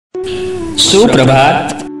સુપ્રભાત.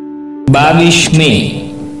 22 મે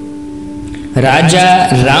રાજા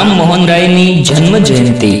રામ મોહન રાયની જન્મ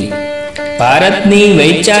જયંતિ. ભારતની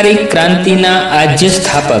વૈચારિક ક્રાંતિના આદ્ય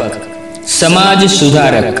સ્થાપક, સમાજ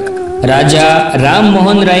સુધારક રાજા રામ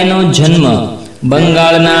મોહન રાયનો જન્મ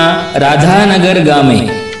બંગાળના રાધાનગર ગામે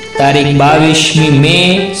તારીખ 22મી મે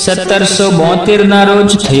 1772 ના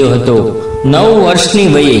રોજ થયો હતો. 9 વર્ષની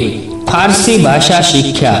વયે ફારસી ભાષા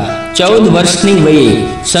શીખ્યા. 14 વર્ષની વયે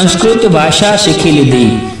સંસ્કૃત ભાષા શીખી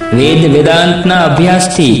લીધી. વેદ વેદાંતના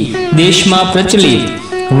અભ્યાસથી દેશમાં પ્રચલિત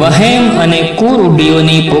વહેમ અને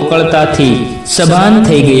કુરૂઢિઓની પોકળતાથી સભાન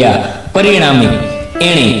થઈ ગયા. પરિણામે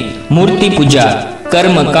એણે મૂર્તિ પૂજા,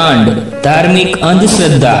 કર્મકાંડ, ધાર્મિક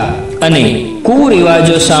અંધશ્રદ્ધા અને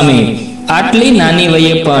કુરિવાજો સામે આટલી નાની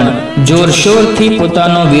વયે પણ જોરશોરથી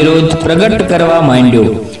પોતાનો વિરોધ પ્રગટ કરવા માંડ્યો.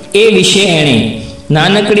 એ વિશે એણે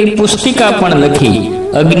નાનકડી પુસ્તિકા પણ લખી.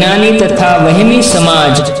 અજ્ઞાની તથા વહેમી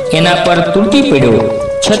સમાજ એના પર તૂટી પડ્યો,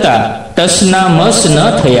 છતાં ટસના મસ ન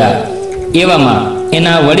થયા. એવામાં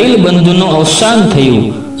એના વડીલ બંધુનું અવસાન થયું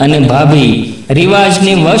અને ભાભી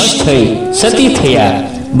રિવાજને વશ થઈ સતી થયા.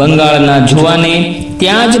 બંગાળના જુવાને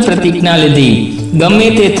ત્યાં જ પ્રતિજ્ઞા લીધી, ગમે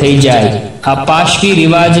તે થઈ જાય, આ પાશવી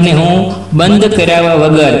રિવાજને હું બંધ કરાવ્યા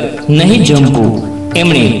વગર નહીં જંપું.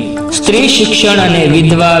 એમણે સ્ત્રી શિક્ષણ અને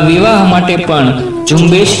વિધવા વિવાહ માટે પણ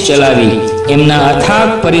ઝુંબેશ ચલાવી. એમના અથાગ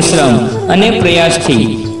પરિશ્રમ અને પ્રયાસથી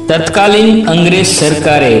તત્કાલીન અંગ્રેજ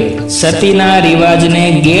સરકારે સતીના રિવાજને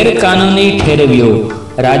ગેરકાનૂની ઠેરવ્યો.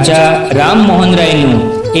 રાજા રામ મોહન રાયનું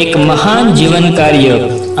એક મહાન જીવન કાર્ય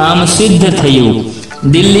આમ સિદ્ધ થયું.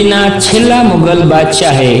 દિલ્હીના છેલ્લા મુગલ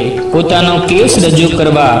બાદશાહે પોતાનો કેસ રજૂ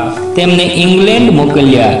કરવા તેમને ઇંગ્લેન્ડ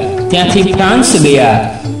મોકલ્યા. ત્યાંથી ફ્રાન્સ ગયા.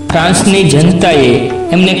 ફ્રાન્સની જનતાએ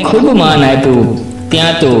એમને ખૂબ માન આપ્યું.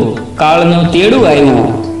 ત્યાં તો કાળનું તેડું આવ્યું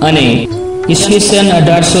અને ઈસવીસન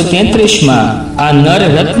 1833માં આ નર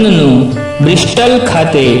રત્નનું બ્રિસ્ટલ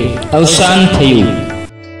ખાતે અવસાન થયું.